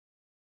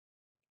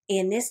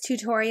In this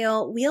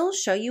tutorial, we'll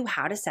show you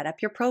how to set up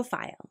your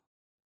profile.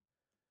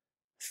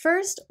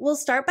 First, we'll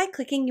start by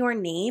clicking your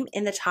name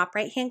in the top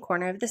right-hand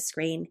corner of the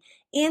screen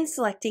and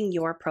selecting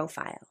your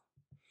profile.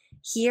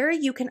 Here,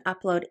 you can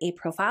upload a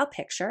profile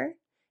picture,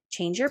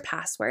 change your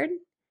password,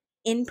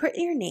 input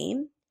your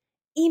name,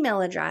 email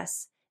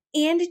address,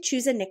 and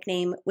choose a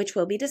nickname which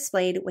will be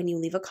displayed when you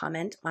leave a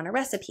comment on a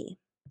recipe.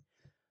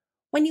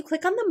 When you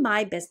click on the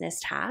My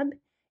Business tab,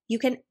 you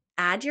can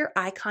add your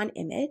icon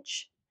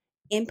image,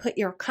 input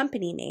your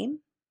company name,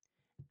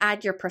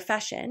 add your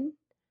profession,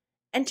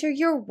 enter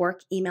your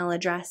work email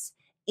address,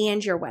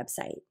 and your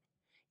website.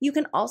 You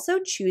can also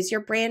choose your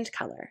brand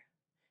color.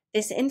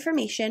 This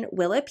information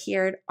will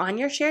appear on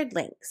your shared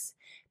links.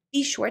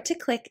 Be sure to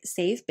click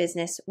Save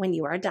Business when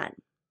you are done.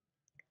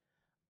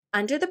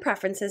 Under the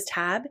Preferences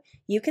tab,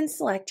 you can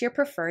select your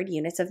preferred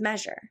units of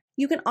measure.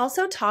 You can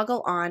also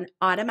toggle on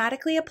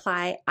Automatically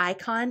Apply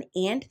Icon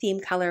and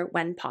Theme Color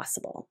when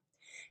possible.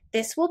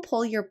 This will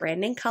pull your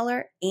branding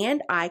color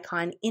and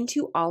icon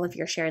into all of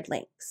your shared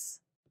links.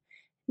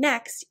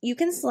 Next, you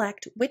can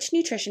select which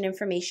nutrition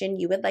information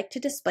you would like to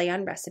display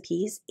on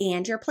recipes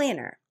and your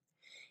planner.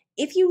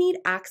 If you need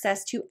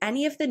access to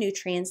any of the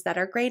nutrients that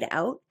are grayed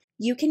out,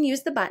 you can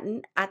use the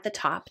button at the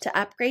top to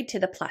upgrade to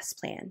the Plus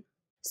plan.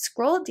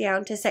 Scroll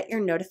down to set your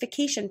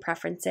notification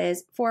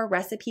preferences for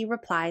recipe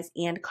replies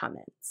and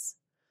comments.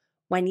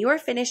 When you are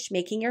finished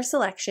making your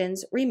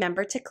selections,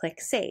 remember to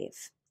click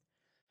Save.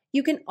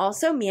 You can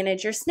also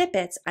manage your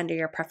snippets under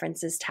your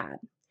Preferences tab.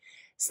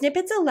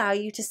 Snippets allow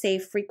you to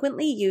save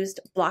frequently used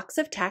blocks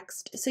of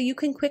text so you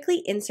can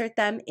quickly insert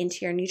them into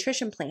your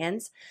nutrition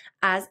plans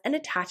as an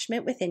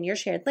attachment within your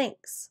shared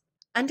links.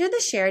 Under the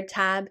Shared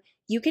tab,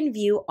 you can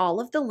view all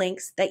of the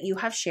links that you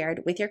have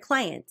shared with your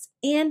clients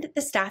and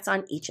the stats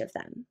on each of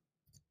them.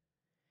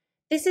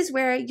 This is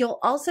where you'll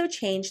also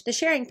change the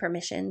sharing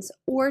permissions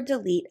or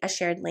delete a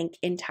shared link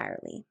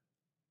entirely.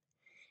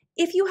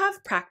 If you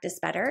have Practice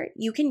Better,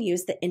 you can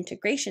use the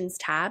Integrations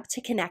tab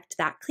to connect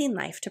that Clean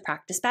Life to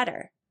Practice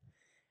Better.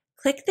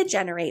 Click the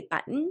Generate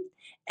button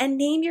and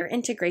name your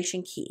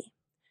integration key.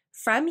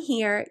 From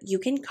here, you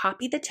can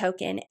copy the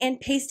token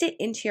and paste it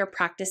into your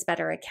Practice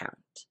Better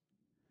account.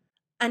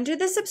 Under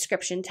the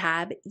Subscription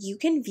tab, you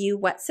can view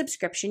what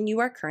subscription you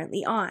are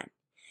currently on.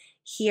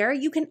 Here,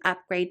 you can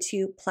upgrade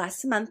to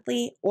Plus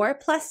Monthly or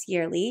Plus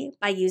Yearly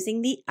by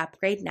using the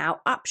Upgrade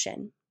Now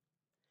option.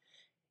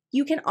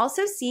 You can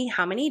also see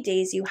how many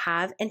days you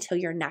have until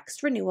your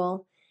next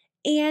renewal,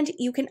 and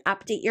you can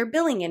update your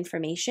billing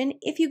information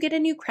if you get a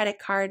new credit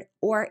card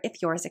or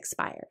if yours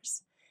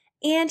expires.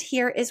 And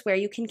here is where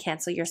you can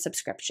cancel your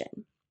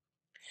subscription.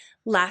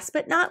 Last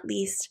but not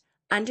least,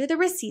 under the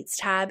Receipts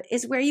tab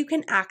is where you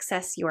can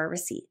access your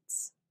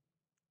receipts.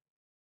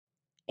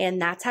 And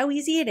that's how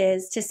easy it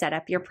is to set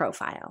up your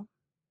profile.